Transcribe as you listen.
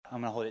I'm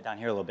gonna hold it down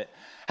here a little bit.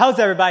 How's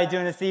everybody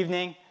doing this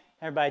evening?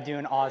 Everybody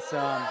doing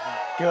awesome?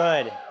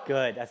 Good.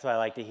 That's what I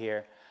like to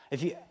hear.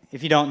 If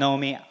you don't know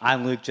me,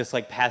 I'm Luke, just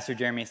like Pastor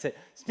Jeremy said.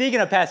 Speaking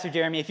of Pastor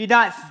Jeremy, if you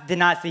did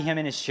not see him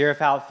in his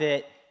sheriff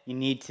outfit, you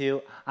need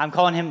to. I'm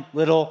calling him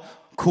Little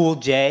Cool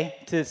J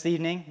to this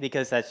evening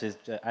because that's just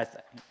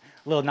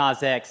Lil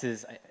Nas X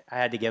is. I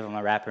had to give him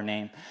a rapper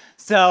name.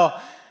 So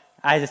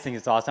I just think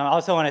it's awesome. I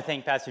also want to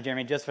thank Pastor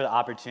Jeremy just for the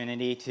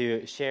opportunity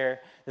to share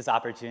this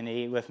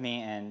opportunity with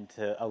me and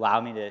to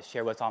allow me to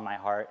share what's on my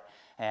heart.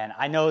 And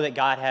I know that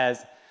God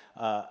has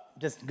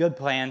just good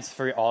plans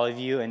for all of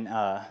you, and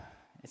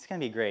it's going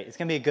to be great. It's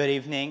going to be a good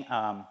evening.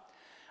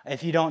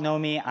 If you don't know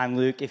me, I'm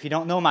Luke. If you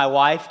don't know my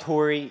wife,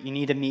 Tori, you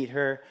need to meet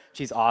her.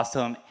 She's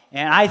awesome.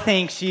 And I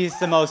think she's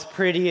the most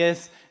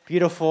prettiest,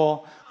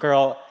 beautiful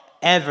girl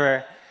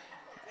ever.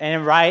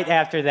 And right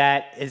after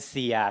that is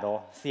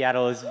Seattle.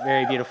 Seattle is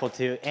very beautiful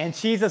too. And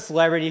she's a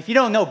celebrity. If you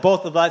don't know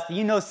both of us,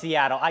 you know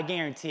Seattle. I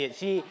guarantee it.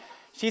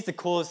 She's the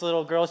coolest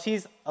little girl.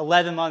 She's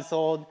 11 months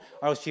old,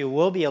 or she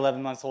will be 11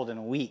 months old in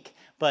a week.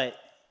 But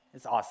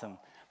it's awesome.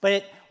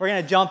 But we're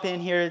going to jump in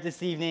here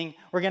this evening.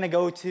 We're going to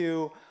go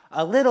to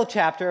a little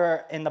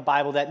chapter in the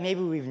Bible that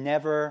maybe we've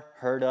never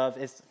heard of.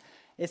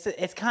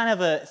 It's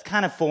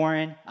kind of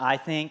foreign, I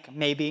think,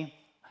 maybe.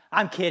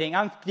 I'm kidding.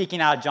 I'm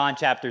speaking out of John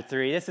chapter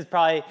 3. This is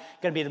probably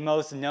going to be the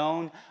most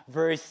known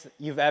verse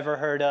you've ever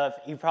heard of.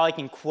 You probably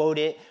can quote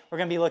it. We're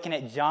going to be looking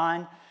at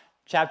John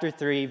chapter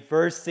 3,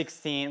 verse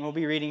 16. We'll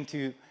be reading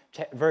to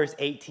verse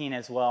 18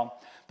 as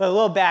well. But a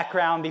little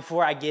background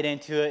before I get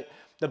into it.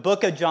 The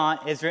book of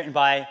John is written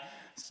by,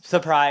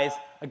 surprise,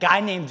 a guy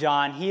named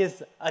John. He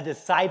is a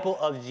disciple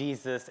of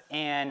Jesus,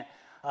 and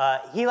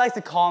he likes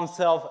to call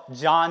himself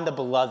John the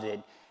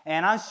Beloved.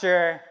 And I'm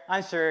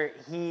sure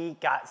he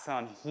got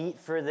some heat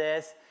for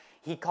this.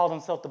 He called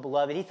himself the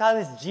Beloved. He thought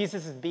it was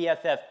Jesus'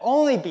 BFF,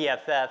 only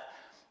BFF.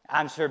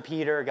 I'm sure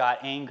Peter got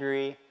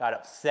angry, got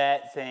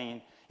upset,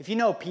 saying, if you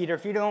know Peter,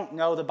 if you don't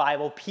know the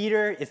Bible,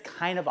 Peter is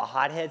kind of a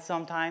hothead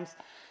sometimes.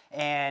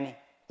 And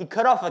he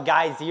cut off a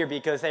guy's ear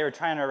because they were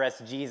trying to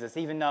arrest Jesus,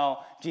 even though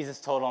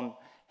Jesus told him,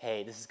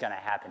 hey, this is going to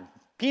happen.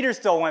 Peter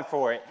still went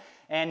for it.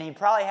 And he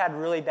probably had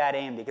really bad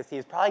aim because he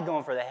was probably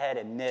going for the head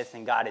and missed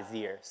and got his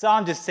ear. So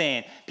I'm just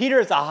saying, Peter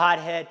is a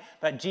hothead,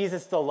 but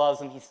Jesus still loves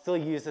him. He still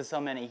uses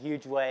him in a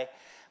huge way.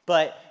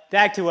 But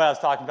back to what I was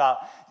talking about.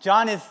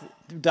 John is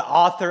the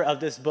author of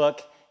this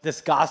book,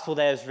 this gospel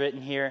that is written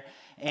here.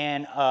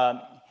 And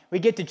we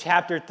get to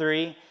chapter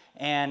 3,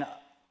 and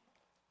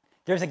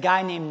there's a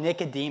guy named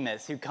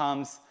Nicodemus who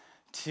comes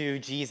to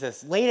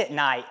Jesus late at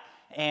night.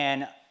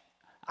 And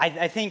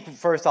I think,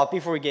 first off,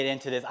 before we get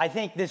into this, I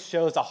think this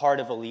shows the heart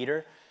of a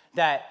leader,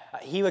 that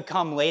he would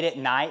come late at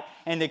night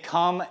and to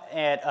come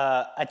at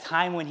a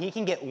time when he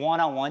can get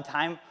one-on-one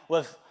time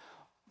with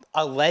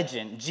a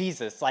legend,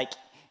 Jesus. Like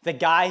the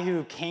guy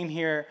who came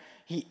here,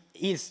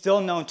 he's still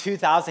known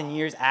 2,000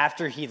 years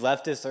after he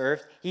left this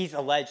earth. He's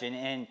a legend,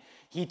 and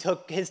he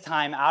took his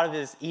time out of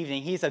his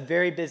evening. He's a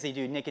very busy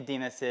dude,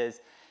 Nicodemus is,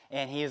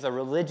 and he is a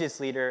religious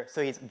leader,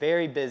 so he's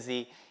very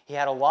busy. He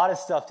had a lot of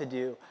stuff to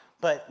do.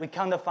 But we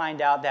come to find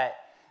out that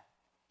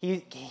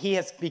he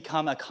has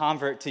become a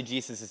convert to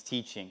Jesus'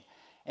 teaching,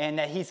 and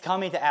that he's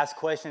coming to ask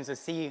questions to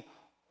see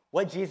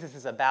what Jesus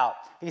is about.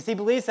 Because he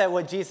believes that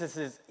what Jesus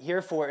is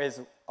here for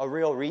is a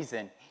real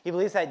reason. He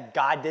believes that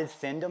God did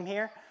send him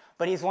here,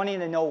 but he's wanting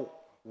to know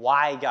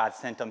why God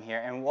sent him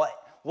here and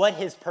what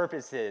his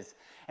purpose is.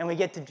 And we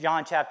get to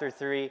John chapter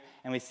 3,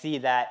 and we see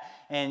that,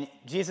 and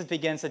Jesus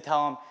begins to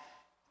tell him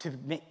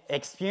to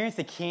experience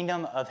the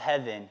kingdom of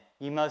heaven,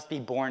 you must be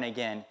born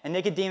again. And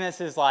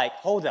Nicodemus is like,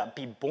 hold up,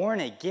 be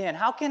born again?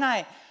 How can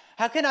I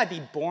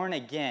be born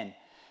again?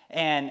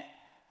 And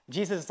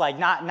Jesus is like,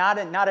 not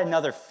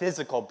another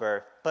physical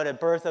birth, but a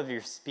birth of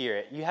your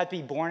spirit. You have to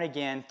be born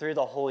again through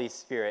the Holy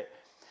Spirit.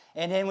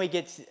 And then we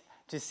get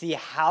to see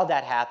how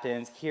that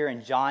happens here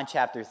in John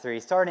chapter 3,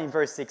 starting in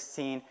verse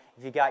 16.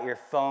 If you got your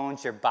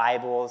phones, your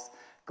Bibles,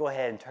 go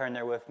ahead and turn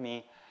there with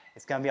me.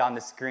 It's going to be on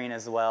the screen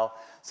as well.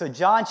 So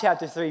John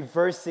chapter 3,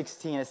 verse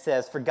 16, it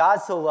says, "For God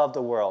so loved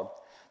the world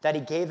that he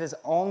gave his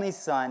only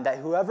Son, that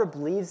whoever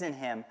believes in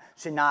him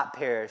should not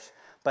perish,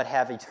 but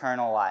have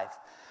eternal life.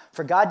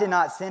 For God did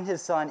not send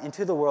his Son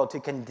into the world to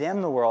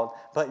condemn the world,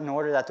 but in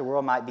order that the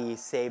world might be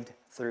saved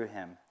through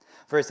him."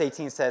 Verse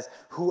 18 says,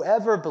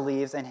 "Whoever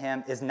believes in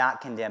him is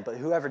not condemned, but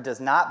whoever does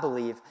not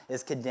believe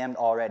is condemned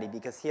already,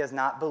 because he has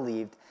not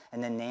believed in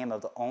the name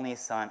of the only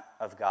Son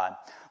of God."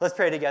 Let's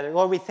pray together.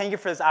 Lord, we thank you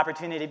for this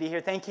opportunity to be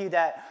here. Thank you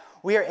that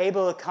we are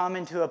able to come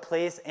into a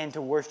place and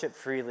to worship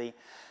freely.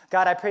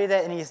 God, I pray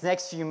that in these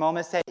next few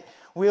moments that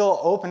we'll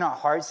open our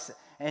hearts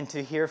and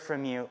to hear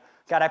from you.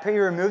 God, I pray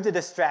you remove the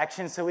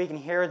distractions so we can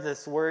hear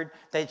this word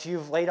that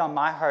you've laid on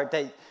my heart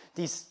that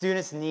these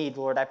students need,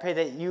 Lord. I pray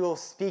that you will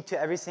speak to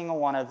every single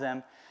one of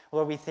them.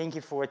 Lord, we thank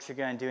you for what you're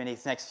going to do in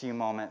these next few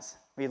moments.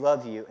 We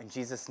love you. In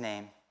Jesus'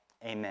 name,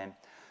 amen.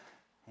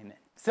 Amen.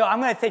 So I'm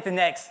going to take the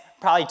next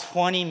probably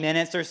 20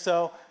 minutes or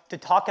so to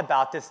talk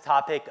about this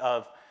topic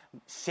of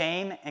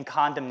shame and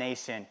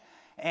condemnation.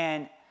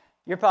 And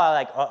You're probably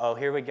like, uh-oh,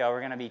 here we go. We're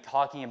going to be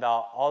talking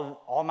about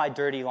all my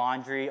dirty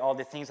laundry, all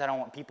the things I don't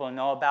want people to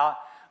know about.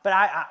 But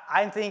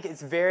I think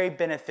it's very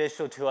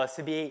beneficial to us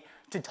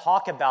to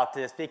talk about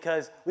this,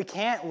 because we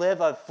can't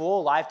live a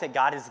full life that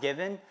God has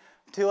given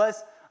to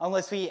us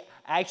unless we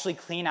actually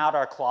clean out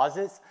our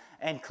closets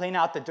and clean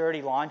out the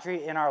dirty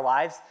laundry in our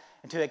lives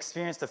and to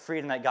experience the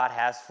freedom that God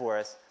has for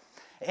us.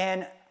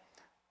 And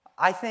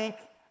I think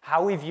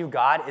how we view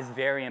God is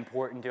very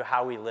important to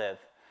how we live,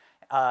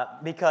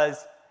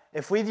 because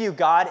if we view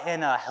God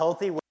in a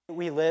healthy way,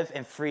 we live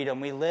in freedom.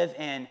 We live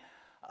in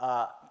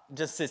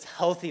just this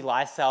healthy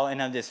lifestyle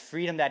and of this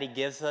freedom that he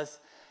gives us.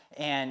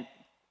 And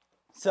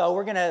so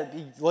we're going to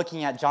be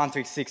looking at John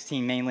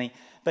 3:16 mainly,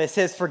 but it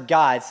says for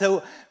God.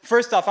 So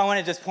first off, I want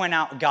to just point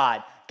out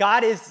God.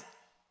 God is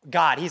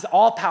God. He's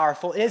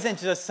all-powerful. It isn't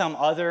just some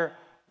other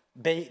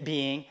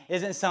being,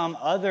 isn't some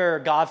other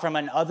God from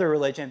another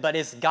religion, but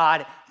it's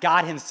God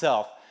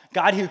himself.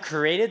 God who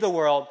created the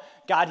world,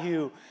 God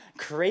who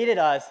created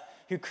us,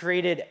 who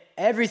created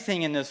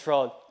everything in this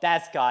world.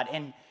 That's God.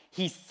 And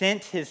he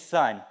sent his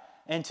son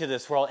into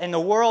this world. And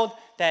the world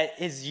that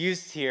is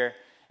used here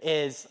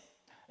is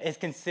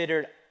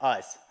considered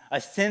us, a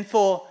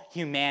sinful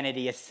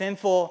humanity, a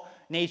sinful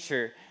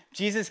nature.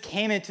 Jesus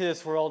came into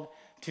this world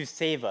to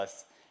save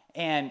us.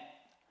 And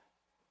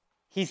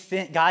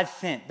God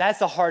sent. That's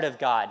the heart of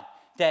God,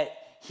 that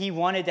he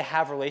wanted to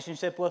have a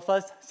relationship with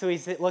us. So he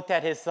looked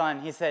at his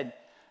son. He said,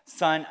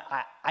 son,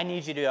 I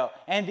need you to go.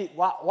 And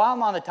while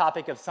I'm on the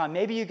topic of son,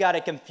 maybe you got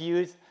a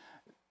confused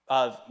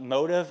a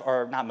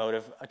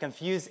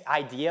confused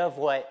idea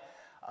of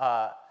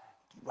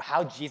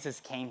how Jesus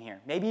came here.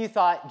 Maybe you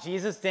thought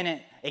Jesus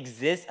didn't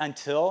exist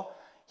until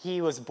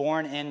he was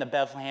born in the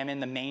Bethlehem,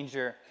 in the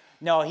manger.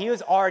 No, he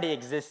was already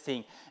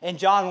existing. In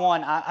John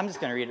 1, I'm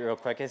just going to read it real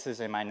quick. This is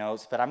in my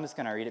notes, but I'm just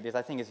going to read it because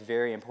I think it's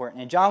very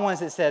important. In John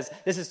 1, it says,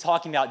 this is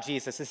talking about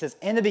Jesus. It says,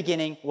 in the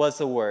beginning was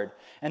the Word,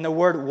 and the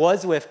Word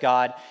was with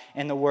God,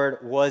 and the Word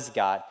was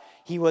God.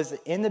 He was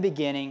in the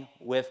beginning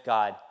with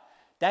God.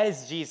 That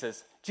is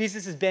Jesus.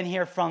 Jesus has been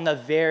here from the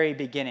very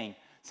beginning.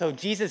 So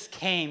Jesus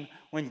came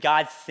when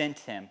God sent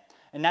him,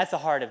 and that's the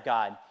heart of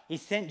God. He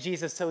sent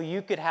Jesus so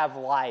you could have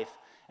life,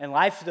 and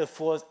life to the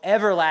fullest,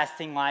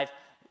 everlasting life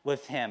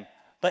with him.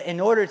 But in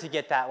order to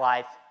get that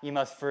life, you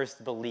must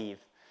first believe.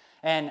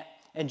 And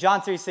in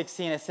John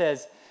 3:16, it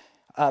says,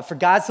 for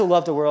God so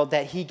loved the world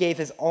that he gave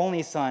his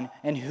only son,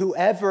 and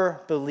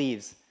whoever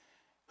believes,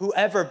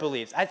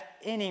 that's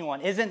anyone,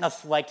 isn't a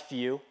select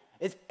few,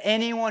 it's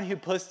anyone who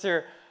puts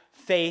their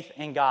faith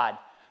in God.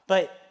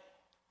 But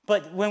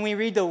when we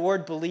read the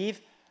word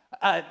believe,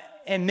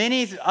 and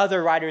many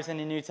other writers in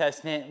the New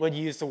Testament would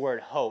use the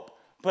word hope.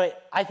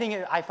 But I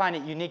find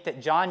it unique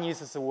that John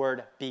uses the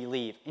word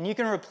believe. And you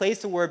can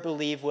replace the word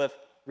believe with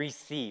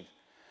receive.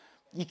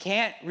 You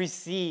can't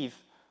receive,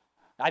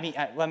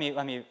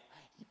 in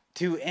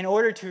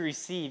order to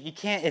receive, you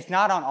can't, it's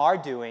not on our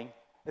doing.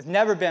 It's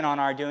never been on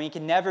our doing. You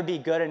can never be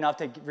good enough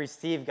to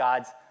receive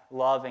God's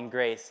love and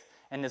grace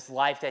and this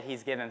life that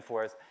he's given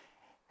for us.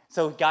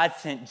 So God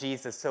sent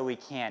Jesus so we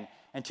can.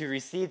 And to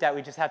receive that,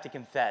 we just have to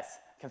confess.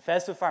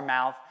 Confess with our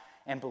mouth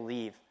and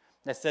believe.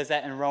 That says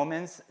that in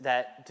Romans,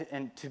 that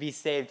to be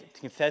saved,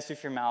 to confess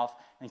with your mouth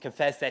and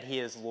confess that he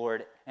is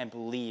Lord and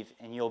believe,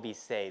 and you'll be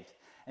saved.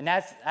 And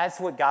that's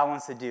what God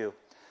wants to do.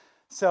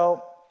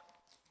 So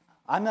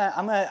I'm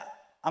gonna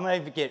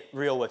get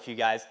real with you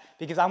guys,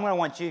 because I'm gonna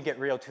want you to get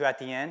real too at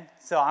the end.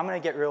 So I'm gonna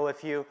get real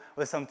with you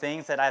with some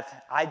things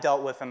that I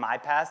dealt with in my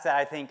past that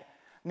I think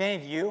many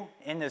of you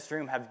in this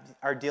room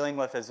are dealing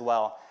with as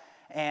well.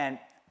 And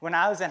when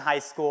I was in high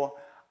school,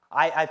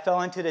 I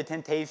fell into the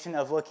temptation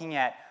of looking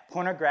at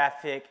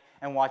pornographic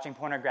and watching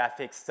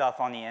pornographic stuff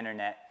on the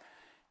internet.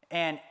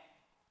 And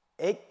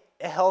it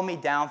held me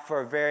down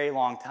for a very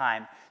long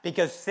time,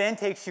 because sin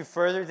takes you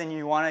further than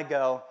you want to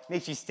go,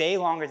 makes you stay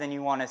longer than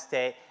you want to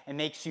stay, and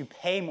makes you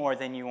pay more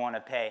than you want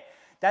to pay.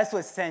 That's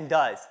what sin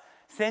does.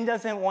 Sin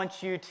doesn't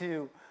want you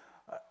to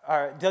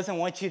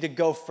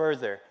go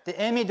further. The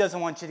enemy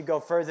doesn't want you to go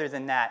further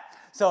than that.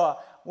 So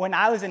when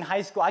I was in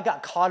high school, I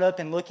got caught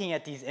up in looking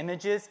at these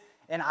images,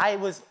 and I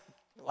was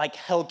like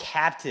held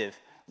captive.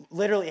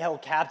 Literally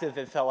held captive,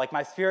 it felt like.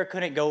 My spirit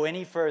couldn't go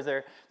any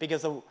further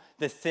because of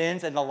the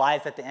sins and the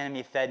lies that the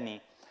enemy fed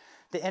me.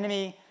 The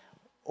enemy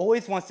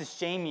always wants to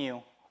shame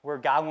you where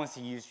God wants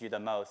to use you the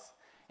most.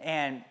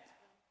 And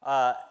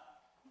that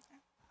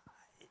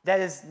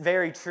is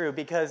very true,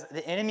 because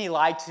the enemy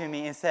lied to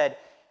me and said,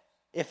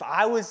 if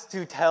I was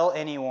to tell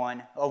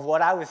anyone of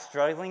what I was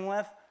struggling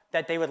with,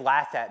 that they would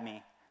laugh at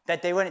me,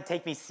 that they wouldn't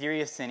take me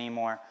serious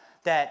anymore,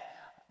 that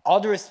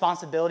all the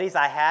responsibilities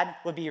I had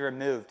would be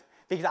removed.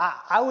 Because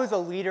I was a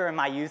leader in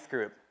my youth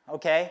group,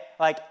 okay?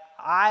 Like,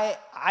 I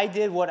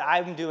did what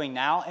I'm doing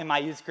now in my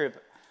youth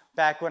group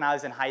back when I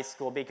was in high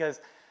school,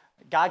 because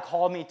God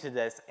called me to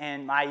this,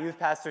 and my youth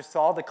pastor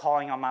saw the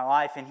calling on my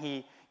life, and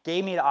he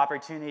gave me the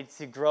opportunity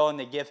to grow in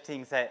the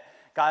giftings that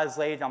God has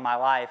laid on my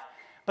life.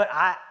 But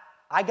I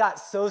got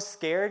so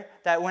scared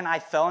that when I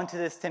fell into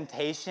this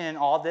temptation and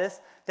all this,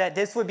 that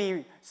this would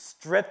be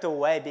stripped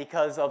away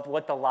because of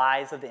what the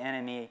lies of the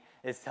enemy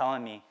is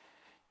telling me.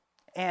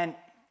 And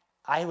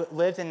I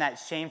lived in that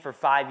shame for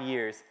 5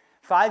 years.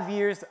 5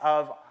 years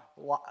of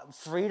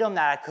freedom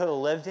that I could have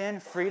lived in,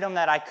 freedom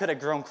that I could have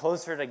grown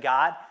closer to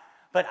God,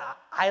 but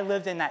I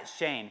lived in that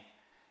shame.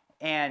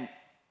 And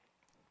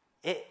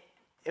it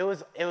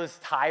was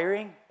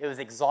tiring, it was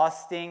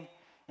exhausting,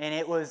 and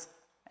it was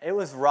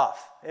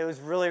rough. It was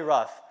really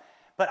rough.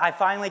 But I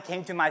finally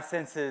came to my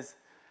senses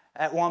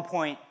at one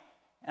point,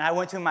 and I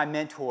went to my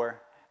mentor,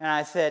 and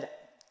I said,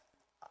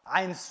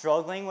 I am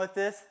struggling with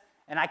this,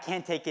 and I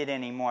can't take it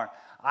anymore.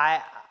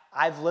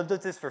 I've lived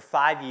with this for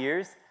 5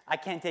 years. I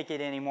can't take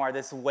it anymore.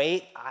 This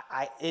weight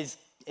is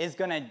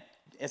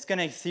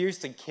gonna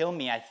seriously kill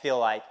me, I feel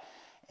like.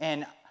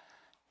 And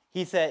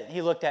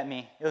he looked at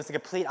me. It was the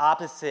complete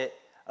opposite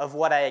of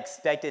what I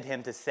expected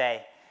him to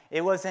say.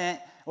 It wasn't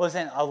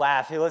a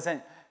laugh. It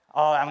wasn't,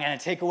 oh, I'm gonna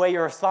take away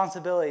your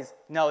responsibilities.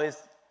 No,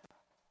 it's,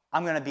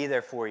 I'm gonna be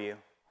there for you.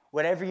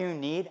 Whatever you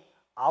need,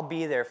 I'll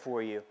be there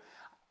for you.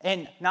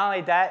 And not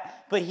only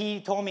that, but he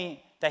told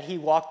me that he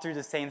walked through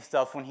the same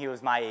stuff when he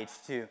was my age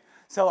too.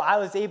 So I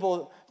was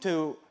able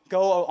to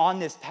go on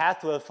this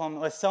path with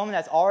someone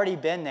that's already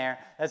been there,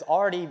 that's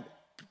already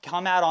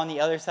come out on the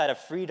other side of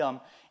freedom,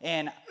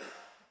 and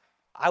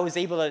I was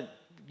able to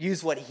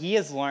use what he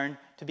has learned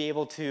to be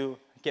able to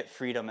get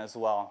freedom as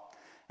well.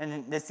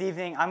 And this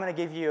evening, I'm going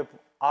to give you an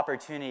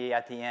opportunity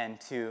at the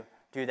end to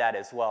do that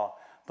as well.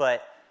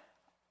 But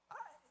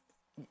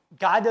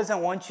God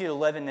doesn't want you to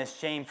live in this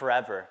shame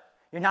forever.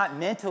 You're not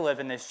meant to live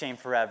in this shame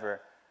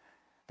forever.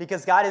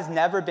 Because God has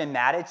never been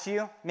mad at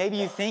you. Maybe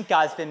you think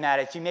God's been mad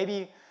at you.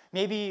 Maybe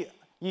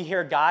you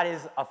hear God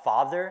is a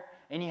father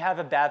and you have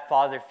a bad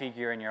father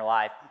figure in your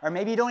life. Or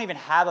maybe you don't even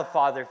have a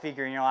father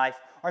figure in your life.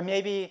 Or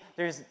maybe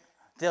there's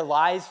the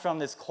lies from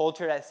this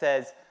culture that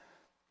says,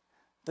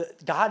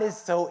 God is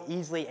so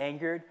easily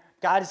angered.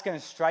 God is going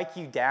to strike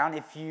you down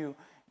if you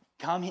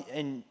come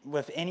in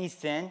with any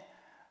sin.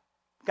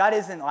 God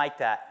isn't like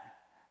that.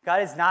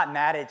 God is not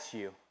mad at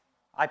you.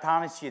 I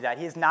promise you that.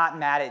 He is not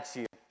mad at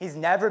you. He's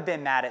never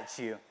been mad at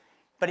you,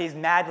 but he's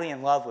madly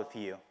in love with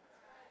you.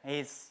 And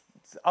he's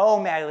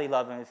madly in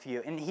love with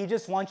you. And he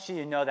just wants you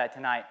to know that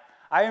tonight.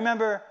 I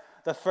remember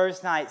the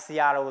first night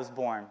Seattle was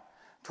born.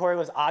 Tori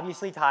was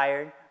obviously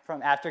tired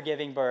from after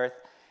giving birth,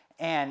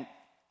 and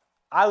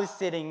I was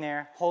sitting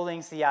there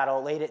holding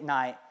Seattle late at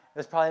night. It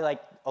was probably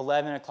like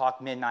 11 o'clock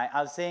midnight.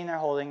 I was sitting there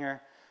holding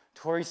her.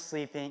 Tori's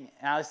sleeping,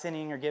 and I was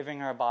sitting there giving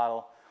her a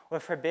bottle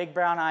with her big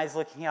brown eyes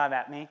looking up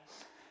at me.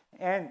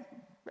 And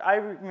I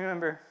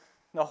remember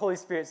the Holy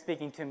Spirit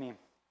speaking to me.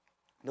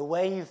 The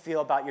way you feel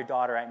about your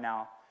daughter right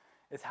now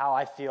is how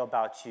I feel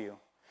about you.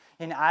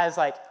 And I was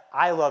like,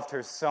 I loved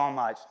her so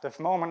much. The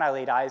moment I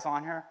laid eyes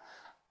on her,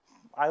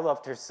 I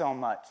loved her so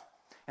much.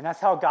 And that's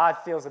how God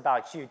feels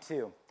about you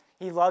too.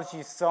 He loves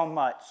you so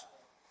much.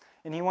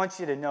 And he wants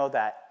you to know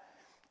that.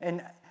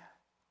 And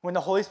when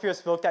the Holy Spirit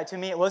spoke that to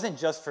me, it wasn't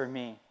just for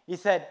me. He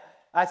said,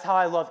 that's how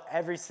I love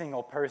every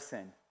single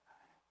person.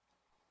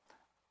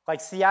 Like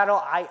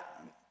Seattle,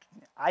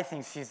 I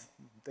think she's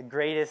the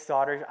greatest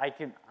daughter.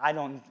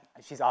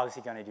 She's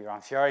obviously going to do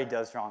wrong. She already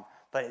does wrong.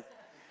 But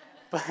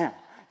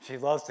she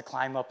loves to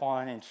climb up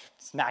on and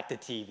smack the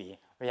TV.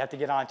 We have to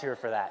get onto her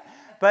for that.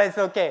 But it's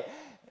okay.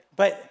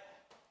 But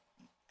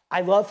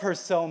I love her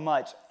so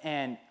much,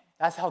 and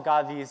that's how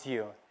God views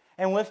you.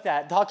 And with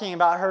that, talking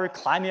about her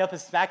climbing up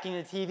and smacking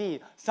the TV,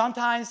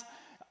 sometimes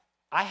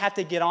I have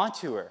to get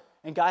onto her,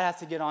 and God has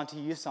to get onto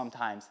you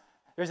sometimes.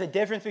 There's a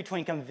difference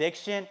between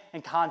conviction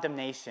and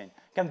condemnation.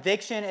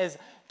 Conviction is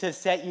to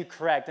set you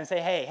correct and say,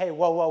 hey,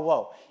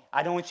 whoa.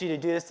 I don't want you to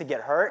do this to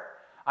get hurt.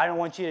 I don't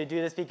want you to do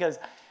this because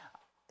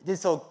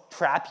this will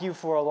trap you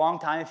for a long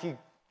time if you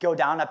go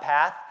down a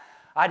path.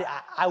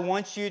 I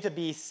want you to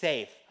be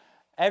safe.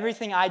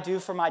 Everything I do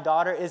for my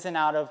daughter isn't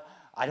out of,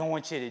 I don't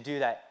want you to do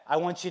that. I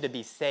want you to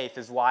be safe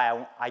is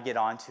why I get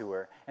onto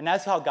her. And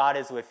that's how God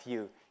is with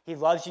you. He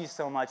loves you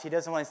so much. He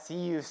doesn't want to see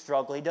you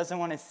struggle. He doesn't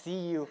want to see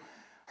you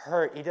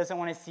hurt. He doesn't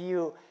want to see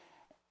you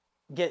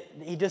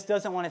he just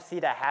doesn't want to see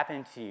that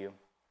happen to you.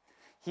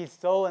 He's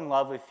so in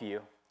love with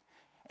you.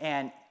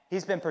 And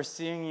he's been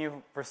pursuing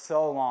you for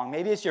so long.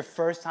 Maybe it's your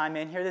first time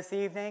in here this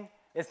evening.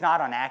 It's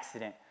not on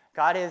accident.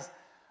 God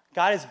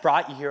has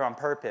brought you here on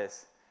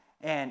purpose.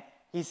 And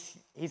he's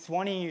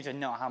wanting you to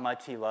know how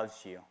much he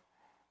loves you.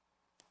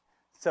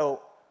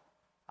 So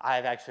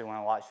I've actually went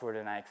a lot shorter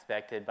than I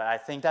expected, but I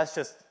think that's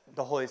just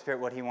the Holy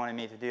Spirit, what he wanted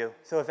me to do.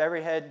 So if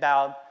every head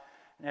bowed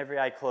and every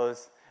eye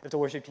closed, if the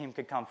worship team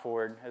could come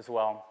forward as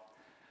well.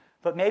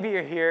 But maybe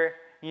you're here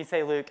and you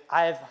say, Luke,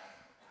 I've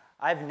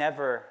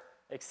never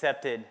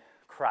accepted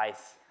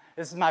Christ.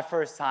 This is my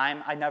first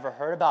time. I never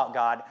heard about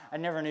God. I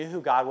never knew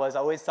who God was. I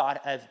always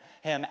thought of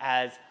him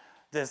as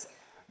this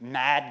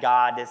mad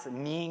God, this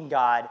mean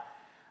God.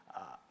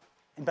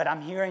 But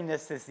I'm hearing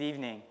this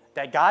evening,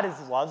 that God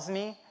loves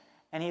me,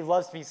 and he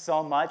loves me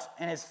so much,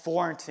 and it's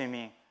foreign to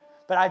me.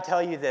 But I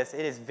tell you this,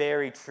 it is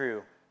very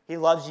true. He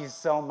loves you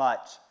so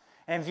much.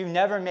 And if you've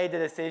never made the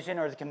decision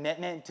or the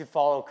commitment to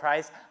follow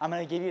Christ, I'm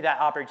going to give you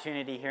that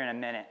opportunity here in a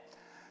minute.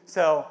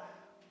 So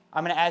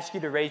I'm going to ask you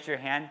to raise your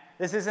hand.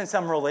 This isn't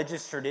some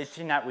religious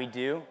tradition that we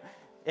do.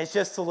 It's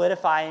just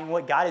solidifying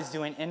what God is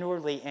doing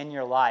inwardly in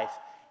your life.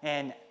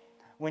 And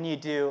when you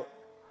do,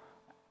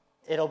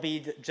 it'll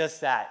be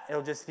just that.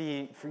 It'll just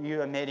be for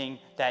you admitting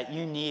that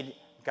you need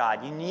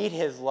God. You need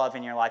his love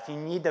in your life. You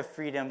need the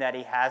freedom that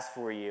he has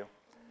for you.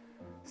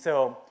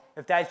 So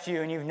if that's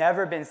you and you've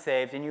never been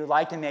saved and you'd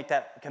like to make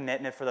that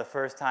commitment for the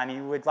first time,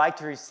 you would like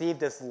to receive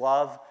this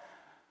love,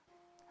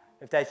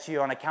 if that's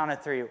you, on a count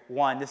of 3.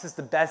 1, this is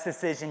the best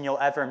decision you'll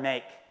ever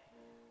make.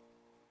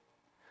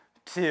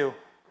 2,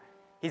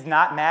 he's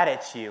not mad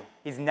at you.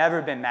 He's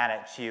never been mad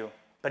at you,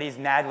 but he's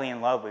madly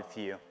in love with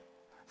you.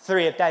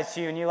 3, if that's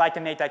you and you'd like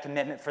to make that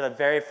commitment for the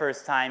very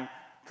first time,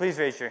 please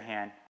raise your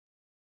hand.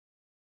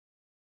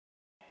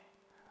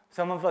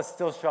 Some of us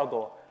still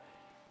struggle.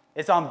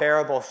 It's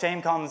unbearable.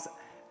 Shame comes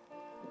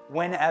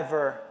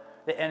whenever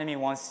the enemy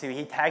wants to.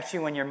 He attacks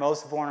you when you're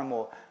most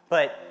vulnerable,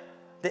 but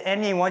the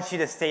enemy wants you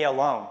to stay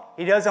alone.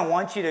 He doesn't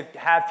want you to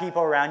have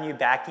people around you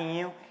backing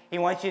you. He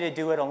wants you to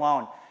do it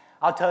alone.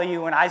 I'll tell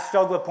you, when I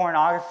struggled with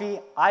pornography,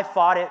 I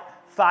fought it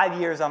 5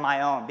 years on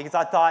my own because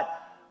I thought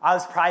I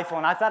was prideful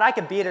and I thought I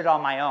could beat it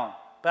on my own,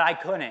 but I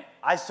couldn't.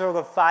 I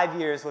struggled 5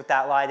 years with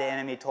that lie the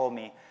enemy told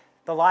me.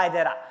 The lie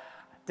that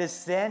this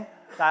sin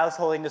that I was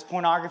holding, this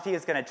pornography,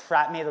 is going to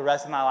trap me the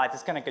rest of my life.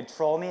 It's going to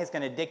control me. It's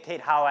going to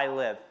dictate how I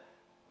live.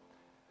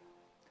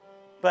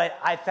 But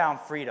I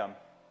found freedom.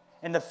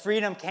 And the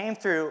freedom came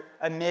through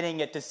admitting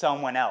it to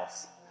someone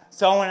else.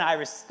 Someone I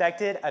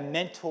respected, a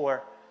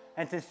mentor,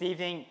 and this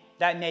evening,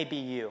 that may be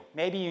you.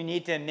 Maybe you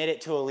need to admit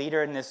it to a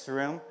leader in this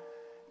room,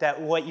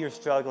 that what you're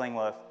struggling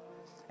with.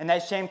 And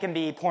that shame can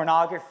be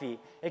pornography.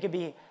 It could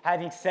be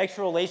having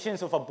sexual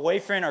relations with a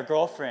boyfriend or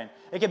girlfriend.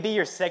 It could be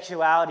your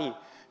sexuality,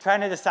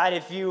 trying to decide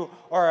if you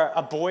are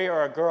a boy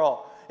or a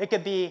girl. It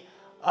could be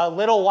a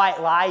little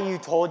white lie you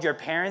told your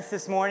parents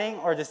this morning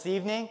or this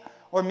evening,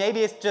 or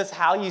maybe it's just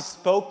how you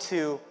spoke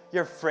to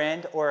your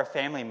friend or a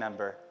family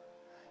member.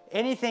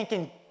 Anything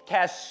can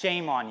cast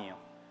shame on you.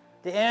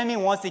 The enemy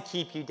wants to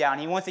keep you down.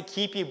 He wants to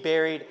keep you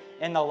buried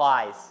in the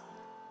lies.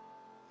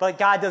 But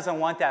God doesn't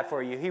want that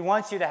for you. He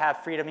wants you to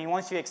have freedom. He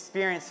wants you to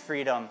experience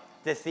freedom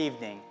this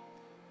evening.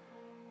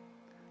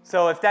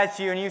 So if that's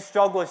you and you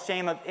struggle with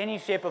shame of any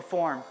shape or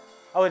form,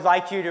 I would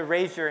like you to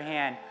raise your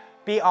hand.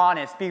 Be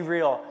honest, be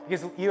real,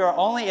 because you are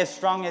only as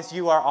strong as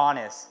you are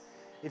honest.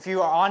 If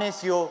you are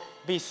honest, you'll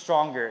be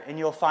stronger and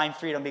you'll find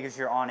freedom because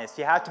you're honest.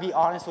 You have to be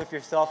honest with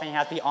yourself and you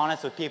have to be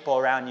honest with people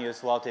around you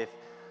as well.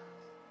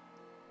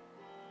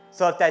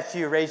 So if that's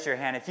you, raise your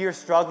hand. If you're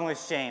struggling with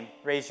shame,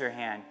 raise your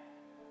hand.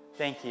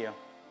 Thank you.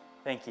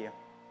 Thank you.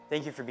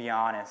 Thank you for being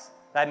honest.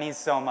 That means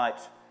so much.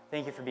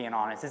 Thank you for being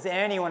honest. Is there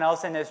anyone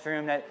else in this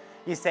room that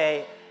you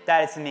say,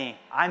 that is me?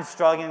 I'm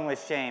struggling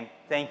with shame.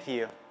 Thank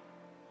you.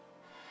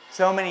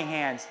 So many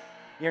hands.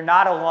 You're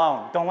not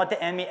alone. Don't let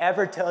the enemy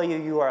ever tell you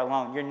you are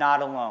alone. You're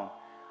not alone.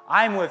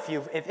 I'm with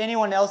you. If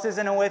anyone else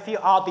isn't with you,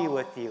 I'll be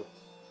with you.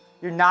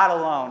 You're not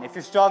alone. If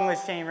you're struggling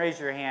with shame, raise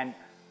your hand.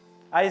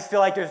 I just feel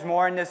like there's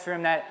more in this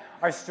room that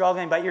are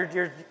struggling, but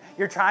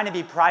you're trying to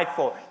be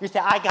prideful. You say,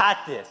 I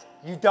got this.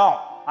 You don't.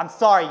 I'm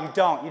sorry, you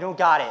don't. You don't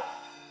got it.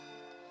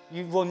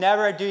 You will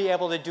never be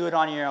able to do it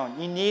on your own.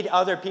 You need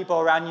other people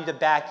around you to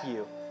back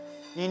you.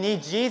 You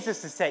need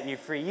Jesus to set you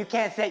free. You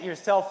can't set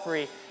yourself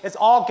free. It's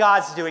all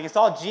God's doing. It's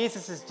all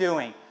Jesus is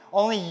doing.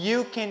 Only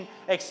you can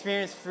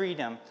experience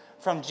freedom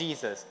from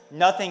Jesus.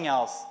 Nothing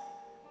else.